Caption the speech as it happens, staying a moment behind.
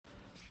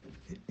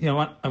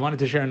I wanted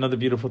to share another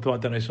beautiful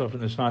thought that I saw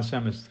from the Sefas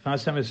Emes. The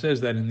Sefas Emes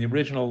says that in the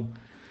original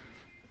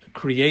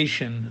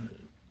creation,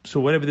 so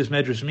whatever this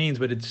medrash means,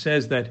 but it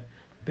says that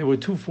there were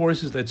two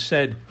forces that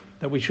said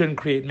that we shouldn't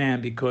create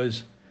man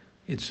because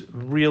it's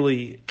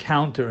really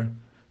counter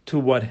to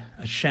what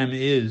Hashem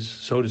is,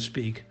 so to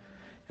speak,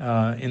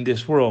 in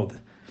this world.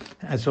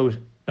 And so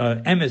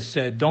Emes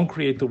said, don't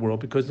create the world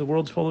because the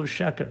world's full of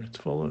sheker, it's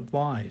full of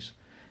lies.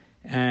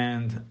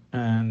 And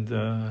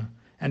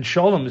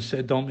Shalom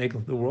said, don't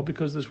make the world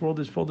because this world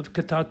is full of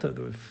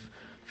katata,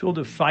 filled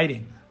of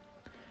fighting.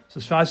 So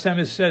Sefas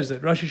Emes says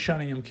that Rosh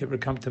Hashanah and Yom Kippur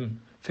come to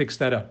fix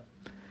that up.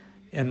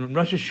 And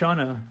Rosh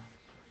Hashanah,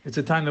 it's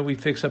a time that we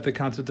fix up the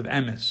concept of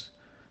Emes.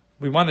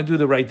 We want to do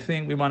the right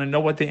thing. We want to know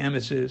what the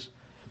Emes is.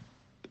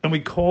 And we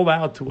call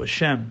out to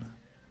Hashem.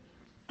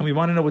 And we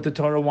want to know what the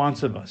Torah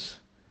wants of us.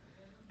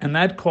 And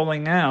that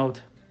calling out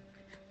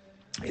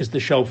is the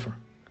shofar.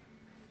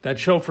 That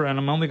shofar, and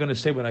I'm only going to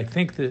say what I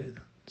think the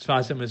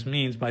Sefas Emes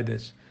means by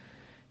this.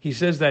 He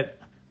says that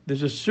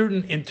there's a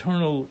certain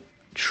internal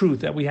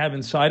truth that we have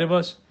inside of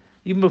us,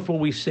 even before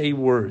we say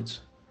words.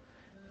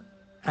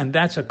 And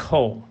that's a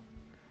kol.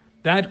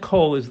 That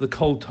kol is the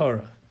kol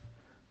Torah,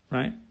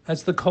 right?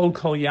 That's the kol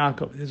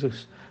Yaakov.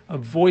 There's a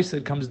voice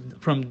that comes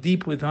from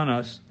deep within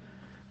us,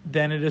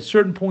 then at a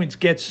certain point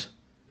gets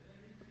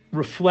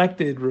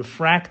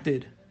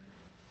refracted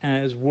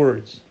as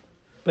words.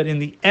 But in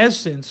the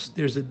essence,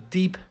 there's a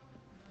deep,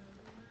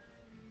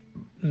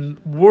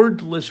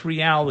 wordless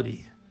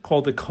reality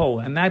called the kol.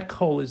 And that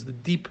kol is the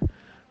deep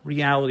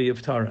reality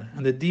of Torah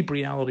and the deep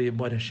reality of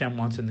what Hashem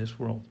wants in this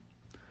world.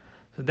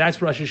 So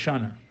that's Rosh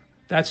Hashanah.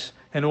 That's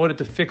in order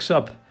to fix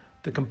up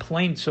the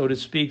complaint, so to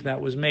speak,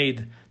 that was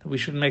made that we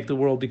shouldn't make the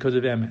world because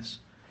of Emes.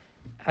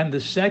 And the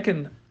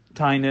second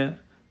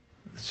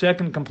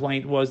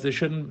complaint was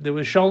there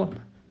was Shalom.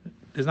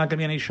 There's not going to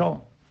be any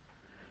Shalom.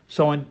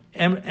 So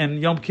in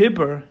Yom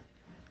Kippur,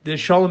 there's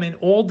Shalom in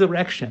all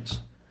directions.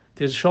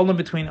 There's Shalom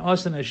between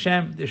us and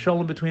Hashem. There's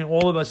Shalom between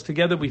all of us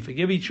together. We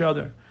forgive each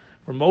other.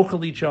 We're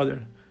mochel each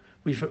other.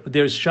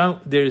 There's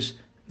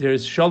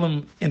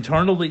Shalom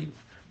internally.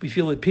 We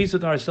feel at peace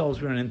with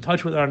ourselves. We're in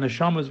touch with our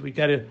neshamas.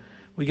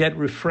 We get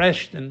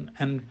refreshed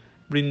and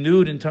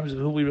renewed in terms of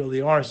who we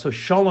really are. So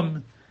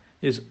Shalom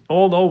is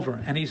all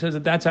over. And he says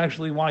that that's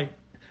actually why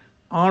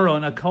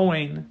Aaron, a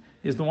Kohen,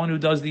 is the one who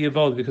does the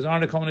avodah, because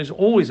Aaron, a Kohen, is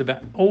always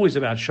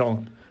about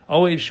Shalom.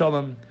 Always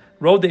Shalom.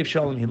 Rodev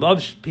Shalom. He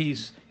loves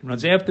peace. He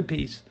runs after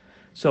peace.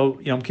 So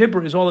Yom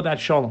Kippur is all about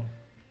Shalom.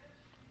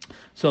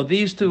 So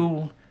these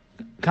two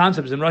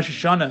concepts in Rosh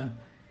Hashanah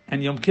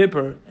and Yom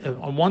Kippur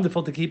are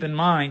wonderful to keep in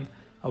mind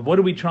of what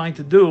are we trying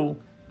to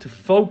do to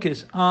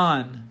focus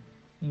on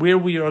where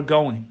we are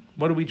going.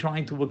 What are we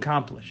trying to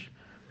accomplish?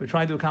 We're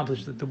trying to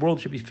accomplish that the world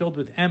should be filled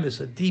with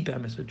Emes, a deep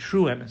Emes, a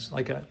true Emes,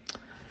 like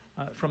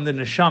from the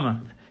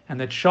neshama. And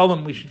that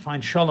Shalom, we should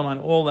find Shalom on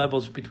all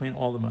levels between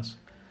all of us.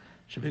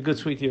 Should be a good,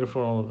 sweet year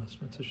for all of us.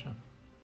 Mitzvah Shem.